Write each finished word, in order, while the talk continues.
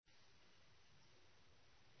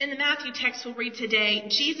In the Matthew text we'll read today,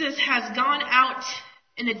 Jesus has gone out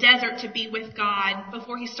in the desert to be with God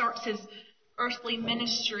before he starts his earthly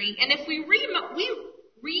ministry. And if we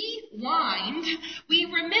rewind, we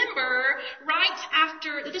remember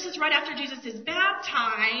this is right after Jesus is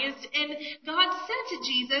baptized, and God said to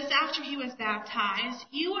Jesus after he was baptized,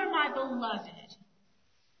 "You are my beloved,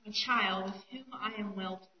 my child with whom I am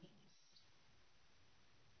well pleased."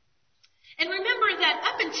 And remember that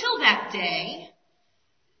up until that day,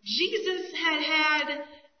 Jesus had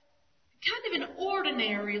kind of an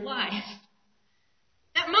ordinary life.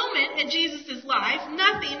 That moment in Jesus' life,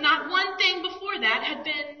 not one thing before that had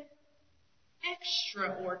been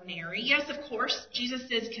extraordinary. Yes, of course,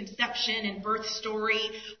 Jesus' conception and birth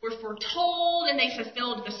story were foretold and they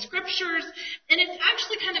fulfilled the scriptures. And it's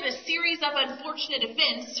actually kind of a series of unfortunate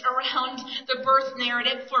events around the birth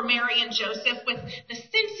narrative for Mary and Joseph, with the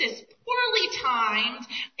census poorly timed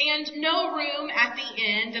and no room at the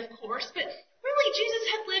end, of course. But really, Jesus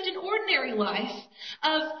had lived an ordinary life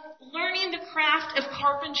of learning the craft of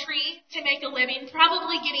carpentry to make a living,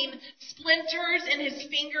 probably getting splinters in his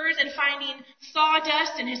fingers and finding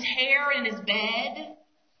sawdust in his hair and his bed.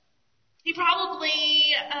 He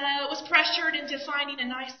probably was pressured into finding a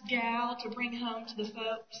nice gal to bring home to the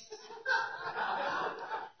folks.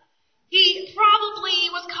 He probably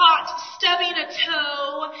was caught stubbing a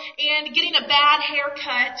toe and getting a bad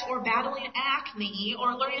haircut, or battling acne,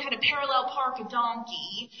 or learning how to parallel park a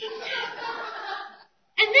donkey.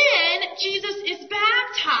 And then Jesus is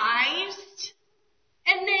baptized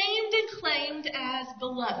and named and claimed as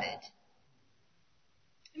beloved.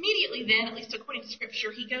 Immediately then, at least according to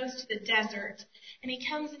Scripture, he goes to the desert and he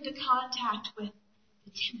comes into contact with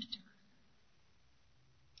the tempter.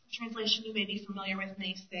 The translation you may be familiar with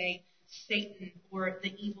may say Satan, or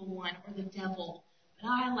the evil one, or the devil. But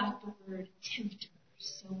I like the word tempter,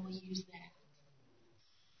 so we'll use that.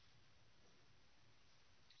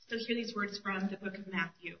 So hear these words from the book of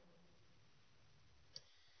Matthew.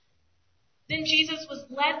 Then Jesus was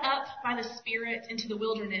led up by the Spirit into the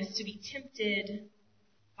wilderness to be tempted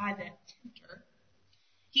by the tempter.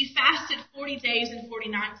 He fasted 40 days and 40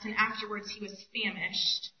 nights, and afterwards he was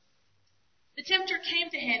famished. The tempter came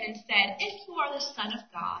to him and said, "If you are the Son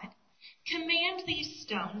of God, command these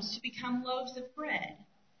stones to become loaves of bread."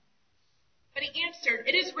 But he answered,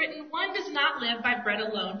 "It is written, one does not live by bread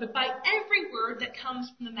alone, but by every word that comes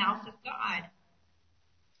from the mouth of God."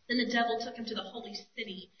 Then the devil took him to the holy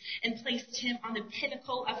city and placed him on the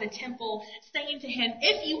pinnacle of the temple, saying to him,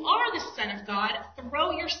 "If you are the Son of God,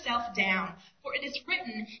 throw yourself down. For it is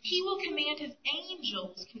written, he will command his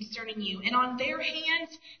angels concerning you, and on their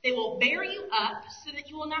hands they will bear you up, so that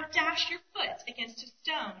you will not dash your foot against a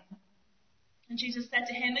stone." And Jesus said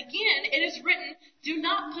to him, "Again, it is written, do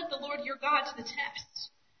not put the Lord your God to the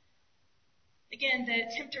test." Again, the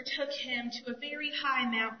tempter took him to a very high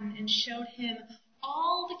mountain and showed him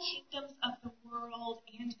all the kingdoms of the world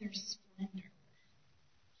and their splendor.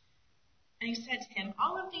 And he said to him,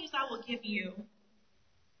 "All of these I will give you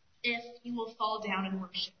if you will fall down and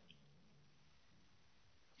worship me."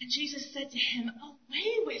 And Jesus said to him,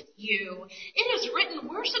 "Away with you. It is written,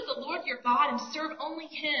 worship the Lord your God and serve only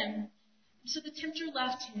him." And so the tempter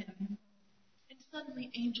left him, and suddenly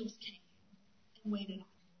angels came and waited on him.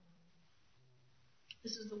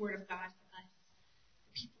 This is the word of God for us,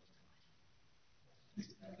 the people of God.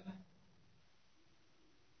 Thanks be to God.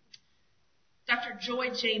 Dr. Joy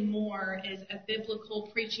J. Moore is a biblical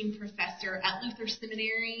preaching professor at Luther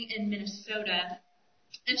Seminary in Minnesota.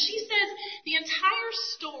 And she says the entire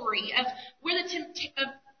story of where the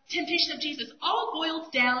temptation of Jesus all boils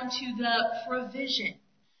down to the provision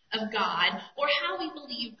of God, or how we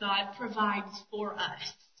believe God provides for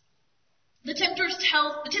us. The tempter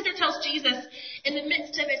tells Jesus in the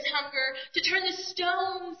midst of his hunger to turn the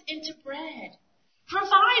stones into bread.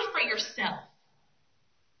 Provide for yourself.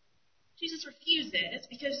 Jesus refuses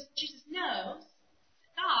because Jesus knows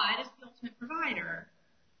that God is the ultimate provider.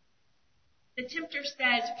 The tempter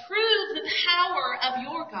says, "Prove the power of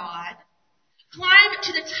your God. Climb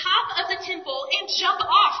to the top of the temple and jump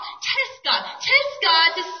off. Test God. Test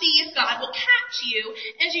God to see if God will catch you."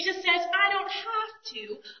 And Jesus says, "I don't have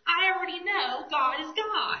to. I already know God is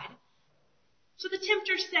God." So the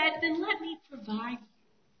tempter said, "Then let me provide you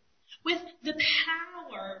with the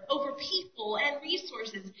power over people and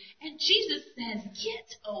resources." And Jesus says,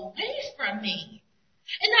 "Get away from me."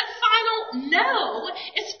 And that final no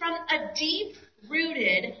is from a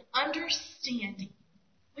deep-rooted understanding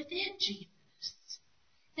within Jesus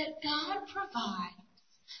that God provides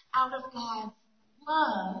out of God's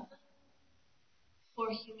love for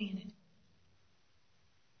humanity.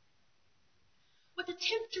 What the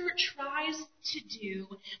tempter tries to do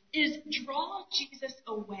is draw Jesus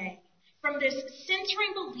away from this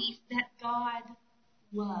centering belief that God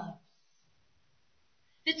loves.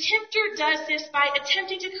 The tempter does this by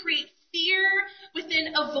attempting to create fear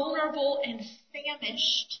within a vulnerable and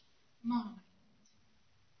famished mind.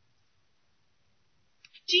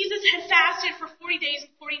 Jesus had fasted for 40 days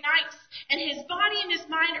and 40 nights, and his body and his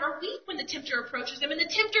mind are weak when the tempter approaches him, and the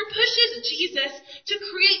tempter pushes Jesus to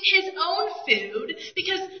create his own food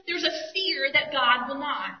because there's a fear that God will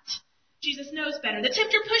not. Jesus knows better. The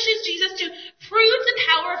tempter pushes Jesus to prove the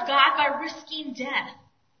power of God by risking death,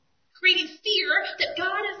 creating fear that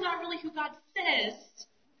God is not really who God says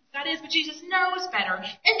God is, but Jesus knows better.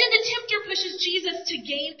 And then the tempter pushes Jesus to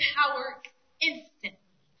gain power instantly.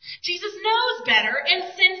 Jesus knows better and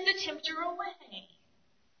sends the tempter away.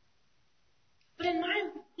 But in my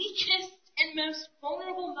weakest and most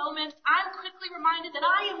vulnerable moments, I'm quickly reminded that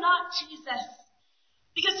I am not Jesus.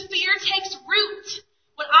 Because fear takes root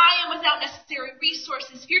when I am without necessary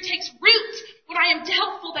resources. Fear takes root when I am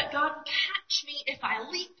doubtful that God will catch me if I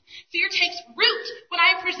leap. Fear takes root when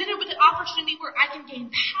I am presented with an opportunity where I can gain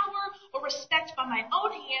power or respect by my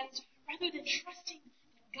own hands rather than trusting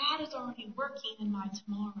God is already working in my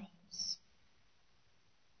tomorrows.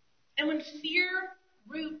 And when fear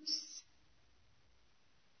roots,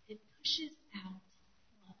 it pushes out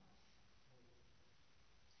love.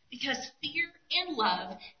 Because fear and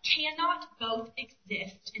love cannot both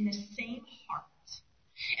exist in the same heart.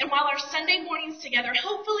 And while our Sunday mornings together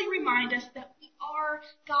hopefully remind us that we are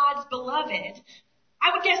God's beloved, I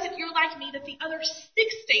would guess if you're like me that the other 6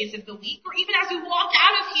 days of the week, or even as we walk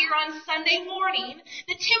out of here on Sunday morning,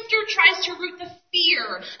 the tempter tries to root the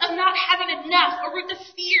fear of not having enough, or root the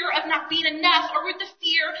fear of not being enough, or root the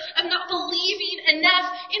fear of not believing enough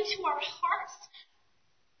into our hearts,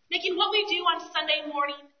 making what we do on Sunday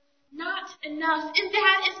morning not enough. And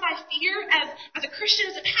that is my fear as a Christian,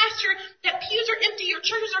 as a pastor, that pews are empty or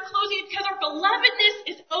churches are closing because our belovedness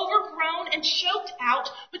is overgrown and choked out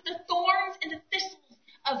with the thorns and the thistles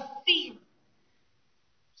of fear.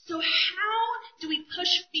 So how do we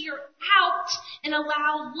push fear out and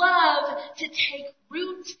allow love to take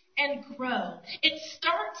root and grow? It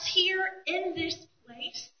starts here in this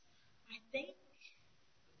place, I think,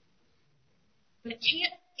 but it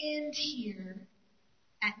can't end here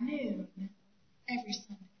at noon every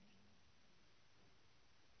Sunday.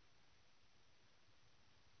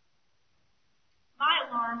 My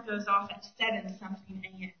alarm goes off at 7-something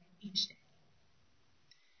a.m. each day.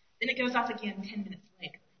 Then it goes off again 10 minutes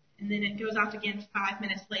later. And then it goes off again 5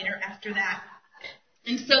 minutes later after that.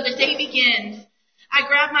 And so the day begins. I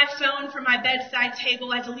grab my phone from my bedside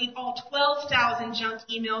table. I delete all 12,000 junk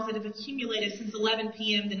emails that have accumulated since 11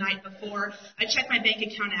 p.m. the night before. I check my bank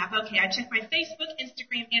account app. Okay, I check my Facebook,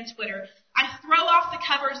 Instagram, and Twitter. I throw off the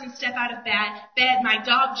covers and step out of bed. My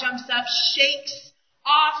dog jumps up, shakes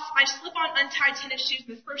off. I slip on untied tennis shoes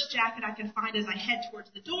and the first jacket I can find as I head towards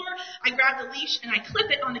the door. I grab the leash and I clip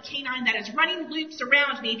it on the canine that is running loops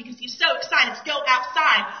around me because he's so excited to go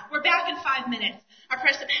outside. We're back in 5 minutes. I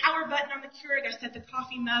press the power button on the Keurig. I set the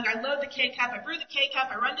coffee mug. I load the K-cup. I brew the K-cup.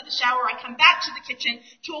 I run to the shower. I come back to the kitchen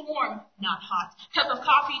to a warm, not hot, cup of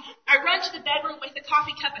coffee. I run to the bedroom with the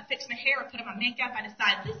coffee cup. I fix my hair. I put on my makeup. I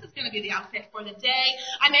decide this is going to be the outfit for the day.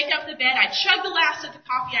 I make up the bed. I chug the last of the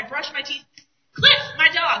coffee. I brush my teeth. Cliff, my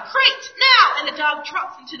dog, crate, now! And the dog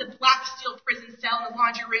drops into the black steel prison cell in the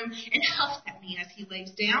laundry room and huffs at me as he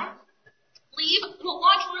lays down. Leave the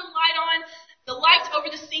laundry room light on, the light over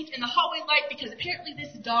the sink and the hallway light because apparently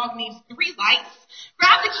this dog needs 3 lights.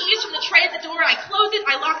 Grab the keys from the tray at the door. I close it.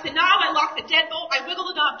 I lock the knob. I lock the deadbolt. I wiggle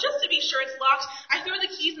the knob just to be sure it's locked. I throw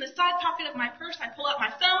the keys in the side pocket of my purse. I pull out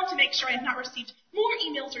my phone to make sure I have not received more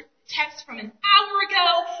emails or texts from an hour ago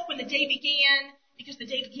when the day began. Because the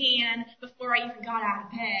day began before I even got out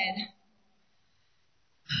of bed.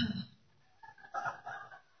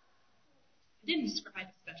 I didn't describe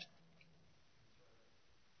a special day.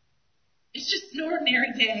 It's just an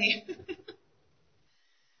ordinary day.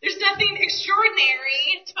 There's nothing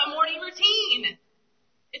extraordinary to my morning routine.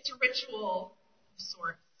 It's a ritual of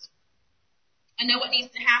sorts. I know what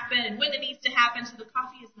needs to happen and when it needs to happen, so the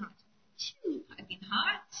coffee is not too piping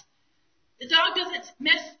hot. The dog doesn't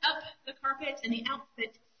mess up the carpet, and the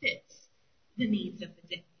outfit fits the needs of the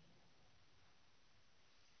day.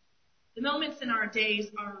 The moments in our days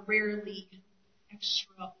are rarely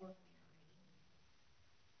extraordinary.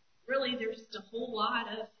 Really, there's just a whole lot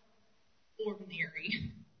of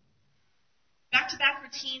ordinary. Back-to-back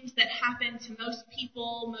routines that happen to most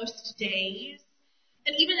people, most days.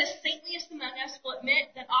 And even the saintliest among us will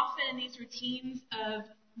admit that often in these routines of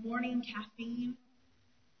morning caffeine,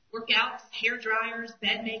 Workouts, hair dryers,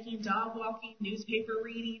 bed making, dog walking, newspaper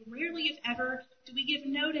reading. Rarely, if ever, do we give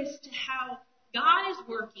notice to how God is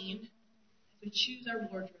working as we choose our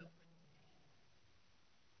wardrobe.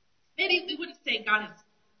 Maybe we wouldn't say God is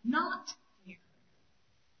not there,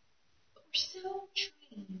 but we're so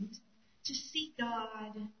trained to see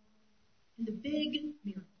God in the big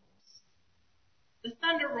miracles. The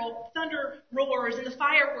thunder roars and the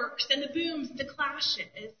fireworks and the booms and the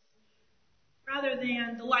clashes, rather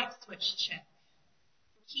than the light switch check,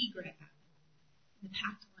 the key grab, and the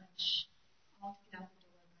packed lunch, all to get out the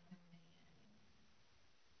door by 9 a.m.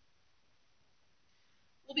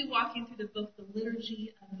 We'll be walking through the book, The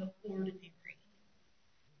Liturgy of the Ordinary,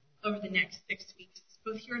 over the next 6 weeks,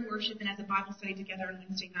 both here in worship and as a Bible study together on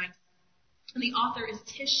Wednesday nights. And the author is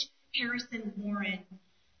Tish Harrison Warren.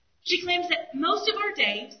 She claims that most of our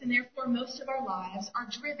days, and therefore most of our lives, are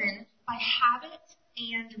driven by habit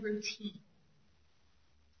and routine.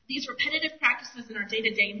 These repetitive practices in our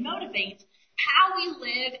day-to-day motivate how we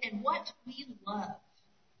live and what we love.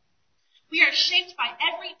 We are shaped by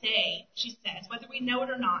every day, she says, whether we know it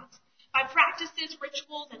or not, by practices,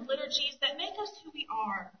 rituals, and liturgies that make us who we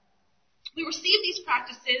are. We receive these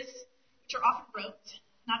practices, which are often rote,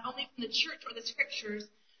 not only from the church or the scriptures,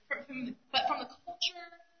 but from the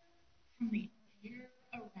culture, from the air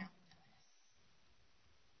around us.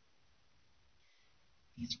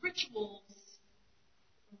 These rituals,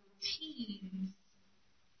 or routines,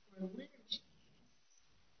 or liturgies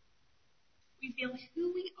reveal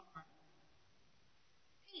who we are,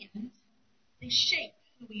 and they shape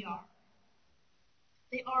who we are.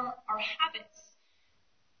 They are our habits,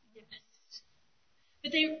 yes,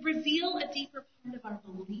 but they reveal a deeper part of our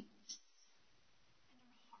beliefs and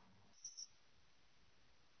our hearts.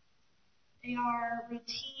 They are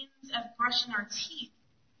routines of brushing our teeth,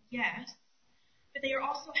 yes, but they are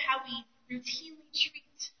also how we routinely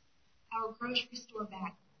treat our grocery store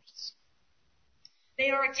baggers. They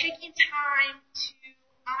are taking time to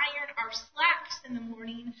iron our slacks in the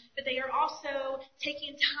morning, but they are also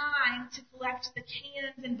taking time to collect the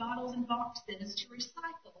cans and bottles and boxes to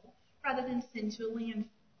recycle rather than send to a landfill.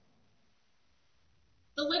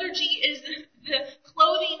 The liturgy is the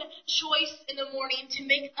clothing choice in the morning to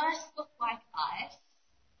make us look like us,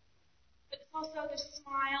 but it's also the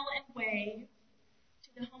smile and wave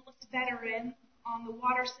to the homeless veteran on the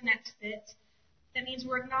Watterson exit. That means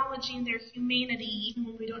we're acknowledging their humanity even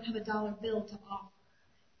when we don't have a dollar bill to offer.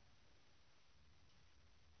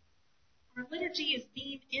 Our liturgy is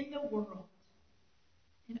being in the world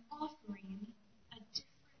and offering a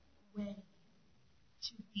different way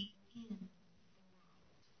to be in the world.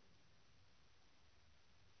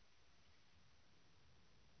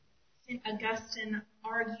 St. Augustine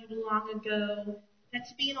argued long ago that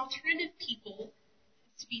to be an alternative people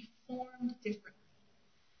is to be formed differently,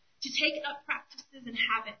 to take up practices and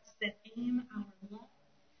habits that aim our love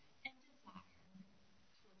and desire towards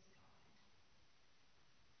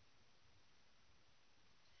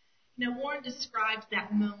God. Warren described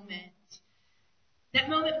that moment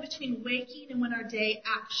between waking and when our day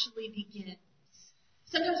actually begins.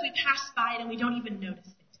 Sometimes we pass by it and we don't even notice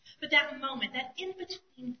it. But that moment, that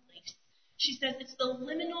in-between place, she says it's the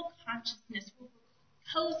liminal consciousness where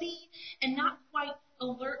we're cozy and not quite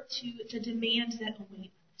alert to the demands that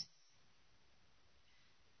await us.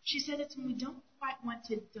 She said it's when we don't quite want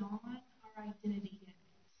to dawn our identity yet.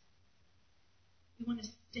 We want to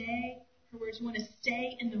stay, her words, we want to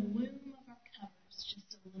stay in the womb of our covers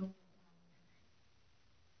just a little bit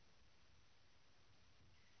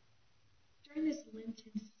longer. During this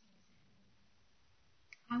Lenten season,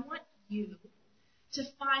 I want you to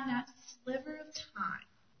find that sliver of time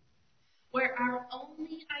where our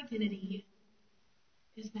only identity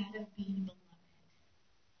is that of being beloved.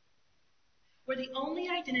 Where the only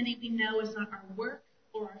identity we know is not our work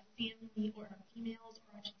or our family or our emails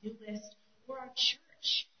or our to-do list or our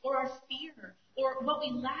church or our fear or what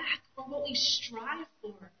we lack or what we strive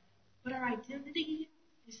for, but our identity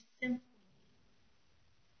is simply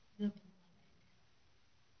the beloved.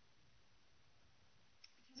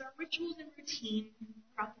 Because our rituals and routine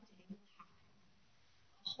throughout the day will have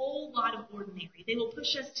a whole lot of ordinary. They will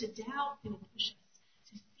push us to doubt. They will push us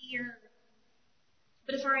to fear.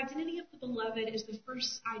 But if our identity of the beloved is the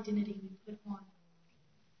first identity we put on,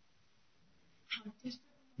 how differently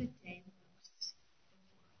the day looks before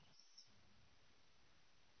us.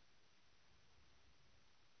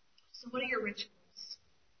 So what are your rituals?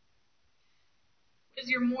 What is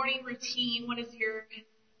your morning routine? What is your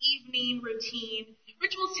evening routine?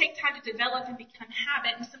 Rituals take time to develop and become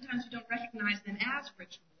habit, and sometimes we don't recognize them as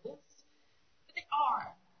rituals, but they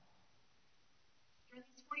are. During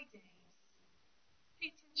these 40 days, pay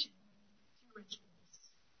attention. your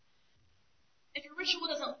rituals. If your ritual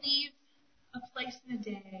doesn't leave a place in the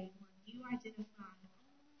day where you identify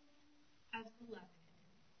as beloved,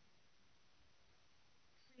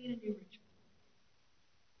 create a new ritual.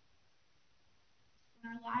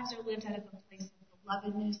 When our lives are lived out of a place of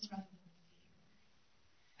belovedness rather than fear,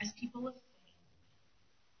 as people of